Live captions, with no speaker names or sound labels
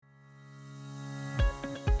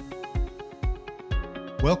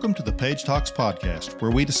Welcome to the Page Talks podcast,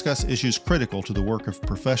 where we discuss issues critical to the work of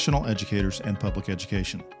professional educators and public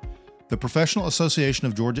education. The Professional Association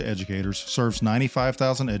of Georgia Educators serves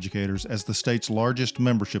 95,000 educators as the state's largest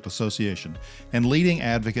membership association and leading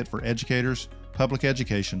advocate for educators, public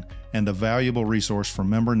education, and a valuable resource for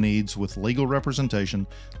member needs with legal representation,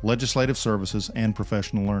 legislative services, and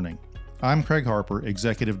professional learning. I'm Craig Harper,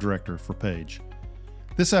 Executive Director for Page.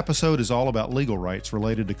 This episode is all about legal rights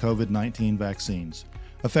related to COVID-19 vaccines.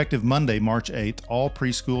 Effective Monday, March 8th, all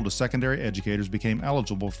preschool to secondary educators became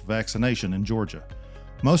eligible for vaccination in Georgia.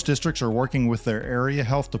 Most districts are working with their area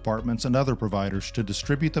health departments and other providers to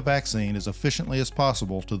distribute the vaccine as efficiently as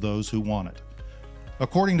possible to those who want it.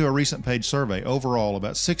 According to a recent Page survey, overall,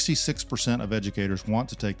 about 66% of educators want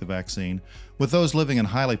to take the vaccine, with those living in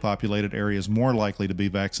highly populated areas more likely to be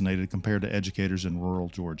vaccinated compared to educators in rural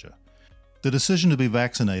Georgia. The decision to be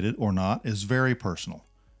vaccinated or not is very personal.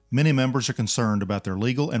 Many members are concerned about their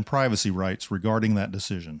legal and privacy rights regarding that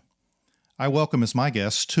decision. I welcome as my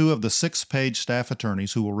guests two of the 6 Page staff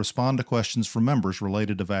attorneys who will respond to questions from members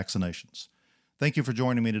related to vaccinations. Thank you for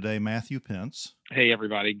joining me today, Matthew Pence. Hey,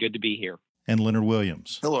 everybody. Good to be here. And Leonard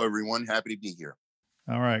Williams. Hello, everyone. Happy to be here.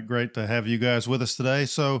 All right. Great to have you guys with us today.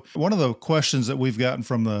 So one of the questions that we've gotten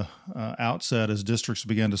from the outset as districts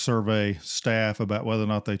began to survey staff about whether or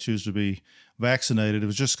not they choose to be vaccinated, it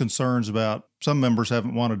was just concerns about some members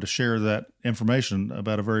haven't wanted to share that information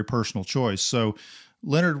about a very personal choice. So,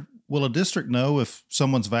 Leonard, will a district know if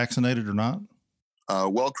someone's vaccinated or not?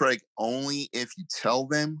 Well, Craig, only if you tell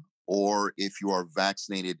them or if you are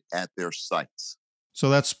vaccinated at their sites. So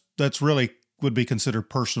that's really would be considered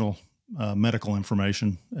personal medical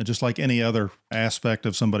information, just like any other aspect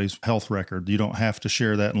of somebody's health record. You don't have to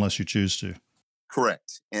share that unless you choose to.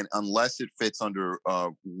 Correct. And unless it fits under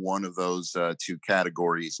one of those two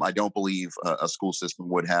categories, I don't believe a school system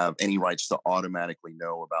would have any rights to automatically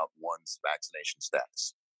know about one's vaccination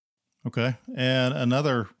status. Okay. And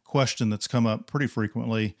another question that's come up pretty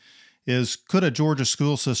frequently is, could a Georgia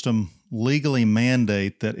school system legally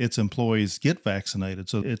mandate that its employees get vaccinated?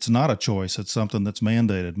 So it's not a choice, it's something that's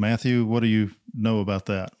mandated. Matthew, what do you know about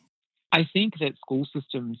that? I think that school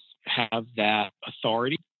systems have that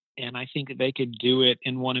authority, and I think that they could do it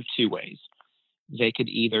in one of two ways. They could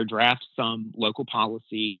either draft some local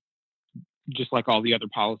policy, just like all the other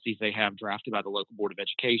policies they have drafted by the local board of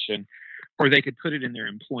education, or they could put it in their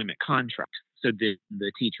employment contract so that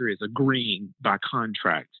the teacher is agreeing by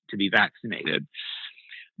contract to be vaccinated.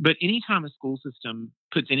 But anytime a school system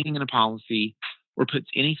puts anything in a policy or puts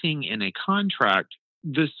anything in a contract,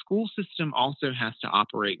 the school system also has to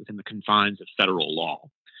operate within the confines of federal law.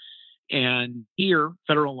 And here,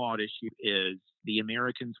 federal law at issue is the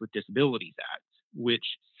Americans with Disabilities Act, which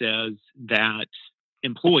says that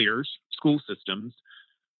employers, school systems,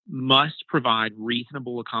 must provide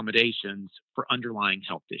reasonable accommodations for underlying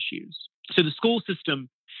health issues. So the school system,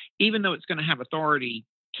 even though it's going to have authority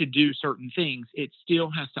to do certain things, it still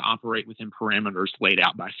has to operate within parameters laid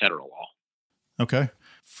out by federal law. Okay.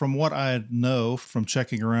 From what I know from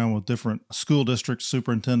checking around with different school district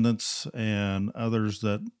superintendents and others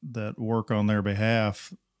that work on their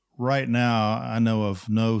behalf, right now I know of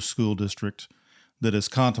no school district that is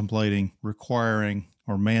contemplating requiring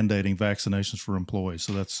or mandating vaccinations for employees.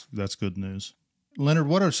 So that's good news. Leonard,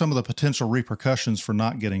 what are some of the potential repercussions for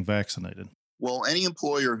not getting vaccinated? Well, any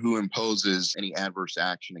employer who imposes any adverse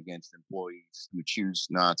action against employees who choose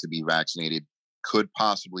not to be vaccinated could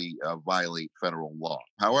possibly violate federal law.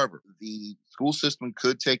 However, the school system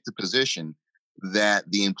could take the position that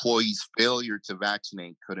the employee's failure to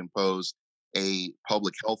vaccinate could impose a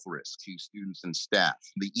public health risk to students and staff.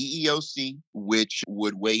 The EEOC, which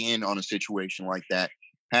would weigh in on a situation like that,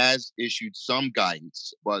 has issued some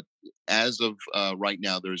guidance, but as of right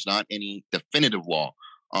now, there's not any definitive law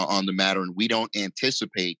on the matter, and we don't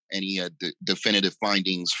anticipate any definitive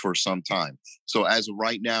findings for some time. So as of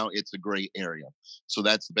right now, it's a gray area. So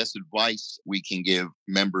that's the best advice we can give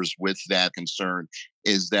members with that concern,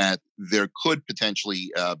 is that there could potentially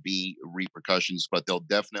be repercussions, but they'll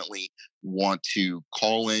definitely want to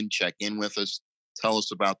call in, check in with us, tell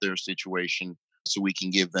us about their situation so we can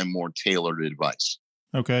give them more tailored advice.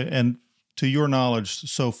 Okay. And to your knowledge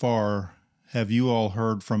so far, have you all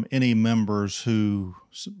heard from any members who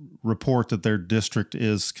report that their district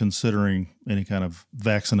is considering any kind of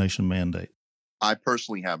vaccination mandate? I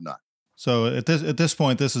personally have not. So at this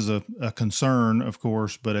point, this is a concern, of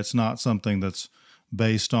course, but it's not something that's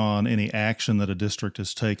based on any action that a district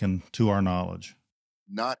has taken to our knowledge.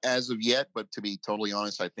 Not as of yet, but to be totally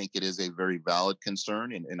honest, I think it is a very valid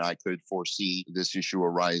concern, and I could foresee this issue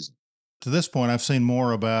arising. To this point, I've seen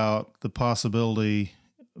more about the possibility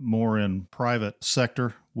more in private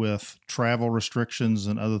sector with travel restrictions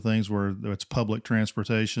and other things where it's public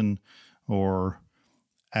transportation or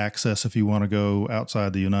access if you want to go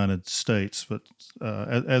outside the United States. But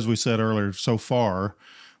as we said earlier, so far,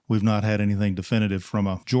 we've not had anything definitive from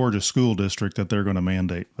a Georgia school district that they're going to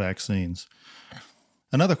mandate vaccines.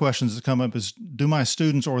 Another question that's come up is, do my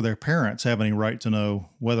students or their parents have any right to know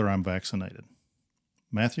whether I'm vaccinated?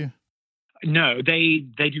 Matthew? No, they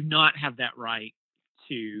do not have that right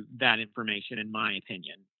to that information, in my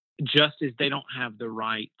opinion, just as they don't have the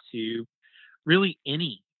right to really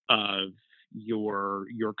any of your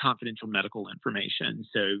confidential medical information.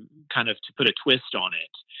 So kind of to put a twist on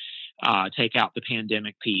it, take out the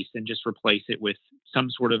pandemic piece and just replace it with some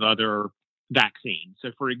sort of other vaccine. So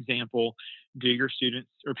for example, do your students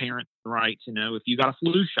or parents have the right to know if you got a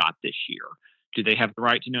flu shot this year? Do they have the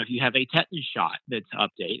right to know if you have a tetanus shot that's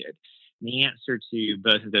updated? And the answer to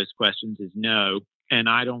both of those questions is no. And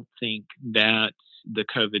I don't think that the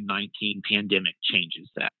COVID-19 pandemic changes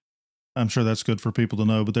that. I'm sure that's good for people to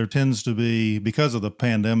know, but there tends to be, because of the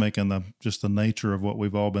pandemic and just the nature of what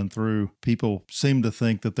we've all been through, people seem to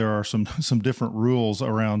think that there are some different rules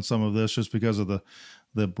around some of this just because of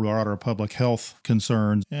the broader public health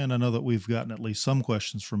concerns. And I know that we've gotten at least some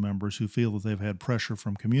questions from members who feel that they've had pressure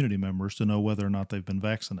from community members to know whether or not they've been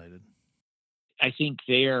vaccinated. I think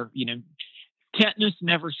tetanus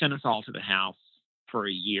never sent us all to the house for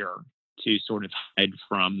a year to sort of hide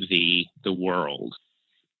from the world.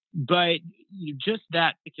 But just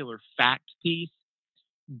that particular fact piece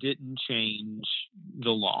didn't change the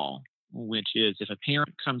law, which is if a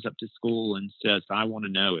parent comes up to school and says, I want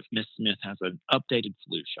to know if Miss Smith has an updated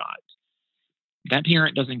flu shot, that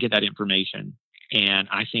parent doesn't get that information. And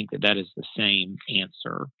I think that is the same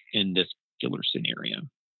answer in this particular scenario.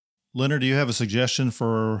 Leonard, do you have a suggestion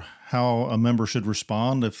for how a member should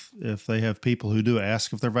respond if they have people who do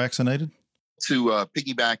ask if they're vaccinated? To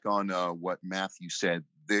piggyback on what Matthew said,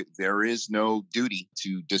 there is no duty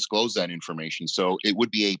to disclose that information. So it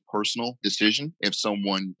would be a personal decision if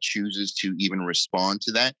someone chooses to even respond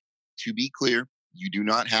to that. To be clear, you do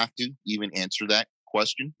not have to even answer that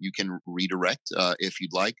question. You can redirect if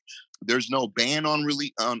you'd like. There's no ban on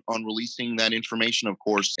releasing that information. Of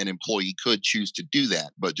course, an employee could choose to do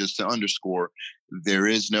that, but just to underscore, there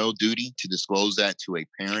is no duty to disclose that to a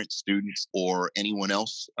parent, student, or anyone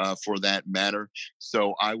else for that matter.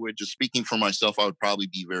 So I would, just speaking for myself, I would probably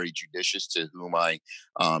be very judicious to whom I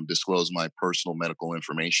disclose my personal medical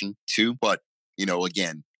information to. But,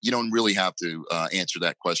 again, you don't really have to answer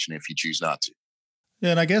that question if you choose not to. Yeah,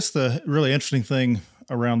 and I guess the really interesting thing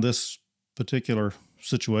around this particular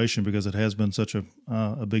situation, because it has been such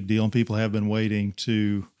a big deal and people have been waiting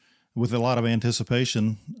with a lot of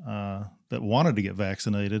anticipation that wanted to get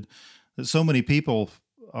vaccinated, that so many people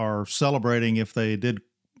are celebrating if they did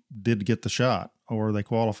get the shot or they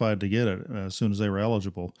qualified to get it as soon as they were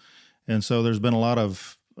eligible. And so there's been a lot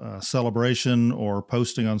of celebration or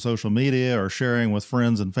posting on social media or sharing with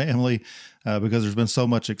friends and family because there's been so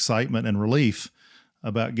much excitement and relief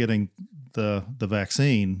about getting the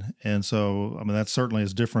vaccine. And so, I mean, that certainly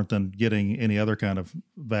is different than getting any other kind of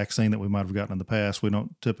vaccine that we might have gotten in the past. We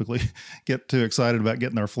don't typically get too excited about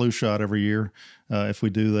getting our flu shot every year if we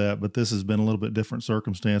do that. But this has been a little bit different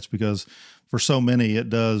circumstance because for so many, it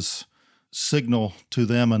does signal to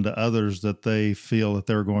them and to others that they feel that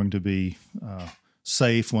they're going to be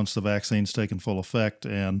safe once the vaccine's taken full effect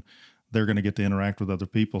and they're going to get to interact with other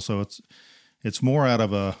people. So it's more out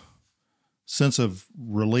of a sense of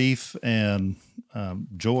relief and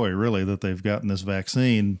joy, really, that they've gotten this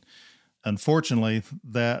vaccine. Unfortunately,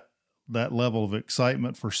 that level of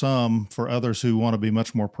excitement for others who want to be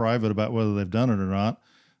much more private about whether they've done it or not,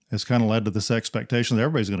 has kind of led to this expectation that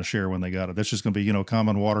everybody's going to share when they got it. That's just going to be,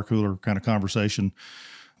 common water cooler kind of conversation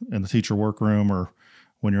in the teacher workroom or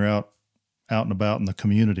when you're out and about in the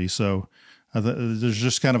community. So there's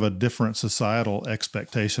just kind of a different societal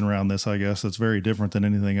expectation around this, I guess, that's very different than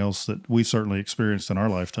anything else that we've certainly experienced in our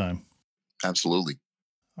lifetime. Absolutely.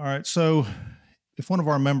 All right. So if one of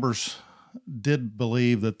our members did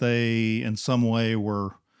believe that they in some way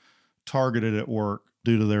were targeted at work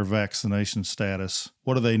due to their vaccination status,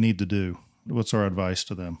 what do they need to do? What's our advice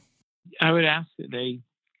to them? I would ask that they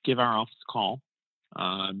give our office a call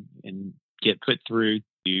and get put through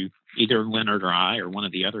to either Leonard or I or one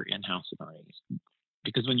of the other in-house attorneys.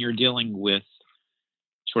 Because when you're dealing with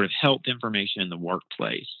sort of health information in the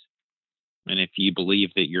workplace, and if you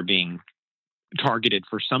believe that you're being targeted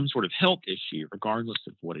for some sort of health issue, regardless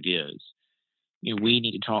of what it is, we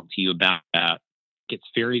need to talk to you about that. It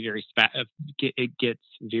gets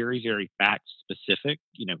very, very fact specific,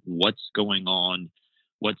 what's going on,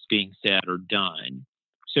 what's being said or done,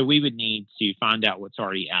 So we would need to find out what's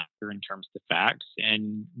already out there in terms of the facts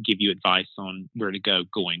and give you advice on where to go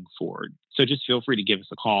going forward. So just feel free to give us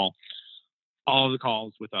a call. All of the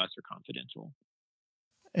calls with us are confidential.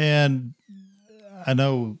 And I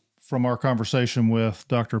know from our conversation with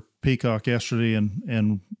Dr. Peacock yesterday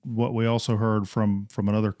and what we also heard from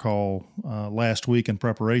another call last week in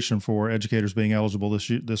preparation for educators being eligible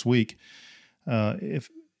this week,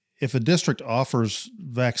 if a district offers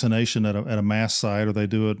vaccination at a mass site or they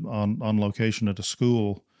do it on location at a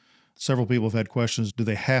school, several people have had questions. Do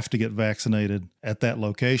they have to get vaccinated at that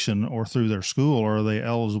location or through their school, or are they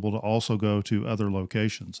eligible to also go to other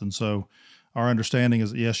locations? And so our understanding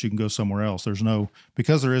is, yes, you can go somewhere else.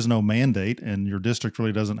 Because there is no mandate and your district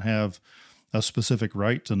really doesn't have a specific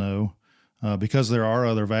right to know, because there are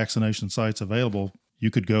other vaccination sites available,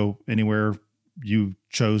 you could go anywhere you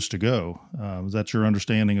chose to go. Is that your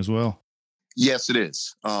understanding as well? Yes, it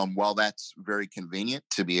is. While that's very convenient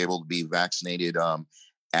to be able to be vaccinated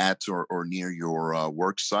at or near your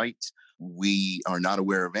work site, we are not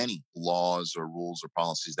aware of any laws or rules or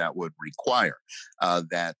policies that would require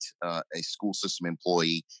that a school system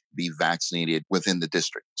employee be vaccinated within the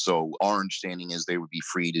district. So our understanding is they would be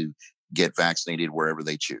free to get vaccinated wherever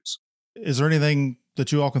they choose. Is there anything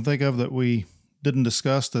that you all can think of that we didn't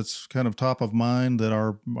discuss that's kind of top of mind that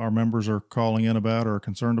our members are calling in about or are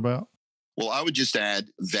concerned about? Well, I would just add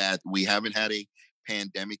that we haven't had a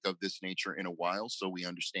pandemic of this nature in a while, so we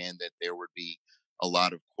understand that there would be a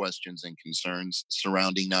lot of questions and concerns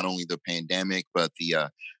surrounding not only the pandemic, but the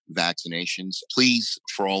vaccinations. Please,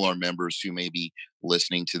 for all our members who may be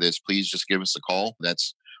listening to this, please just give us a call.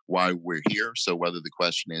 That's why we're here. So whether the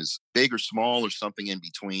question is big or small or something in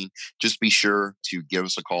between, just be sure to give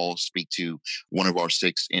us a call, speak to one of our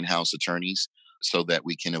 6 in-house attorneys so that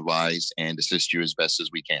we can advise and assist you as best as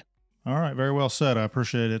we can. All right. Very well said. I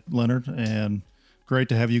appreciate it, Leonard, and great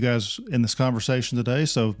to have you guys in this conversation today.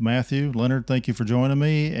 So Matthew, Leonard, thank you for joining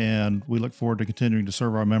me, and we look forward to continuing to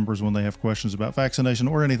serve our members when they have questions about vaccination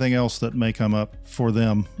or anything else that may come up for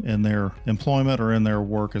them in their employment or in their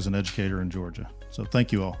work as an educator in Georgia. So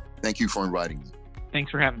thank you all. Thank you for inviting me.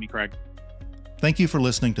 Thanks for having me, Craig. Thank you for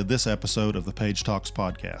listening to this episode of the Page Talks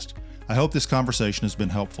podcast. I hope this conversation has been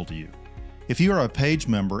helpful to you. If you are a Page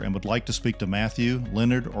member and would like to speak to Matthew,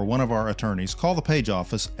 Leonard, or one of our attorneys, call the Page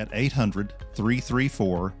office at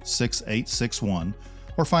 800-334-6861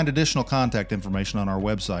 or find additional contact information on our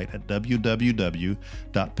website at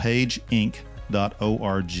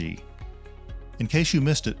www.pageinc.org. In case you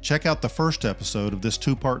missed it, check out the first episode of this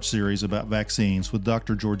 2-part series about vaccines with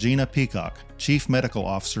Dr. Georgina Peacock, Chief Medical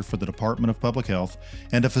Officer for the Department of Public Health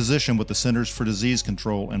and a physician with the Centers for Disease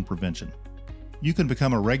Control and Prevention. You can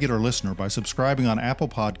become a regular listener by subscribing on Apple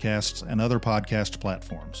Podcasts and other podcast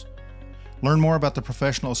platforms. Learn more about the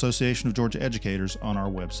Professional Association of Georgia Educators on our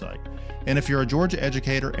website. And if you're a Georgia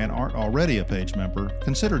educator and aren't already a Page member,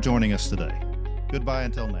 consider joining us today. Goodbye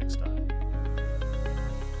until next time.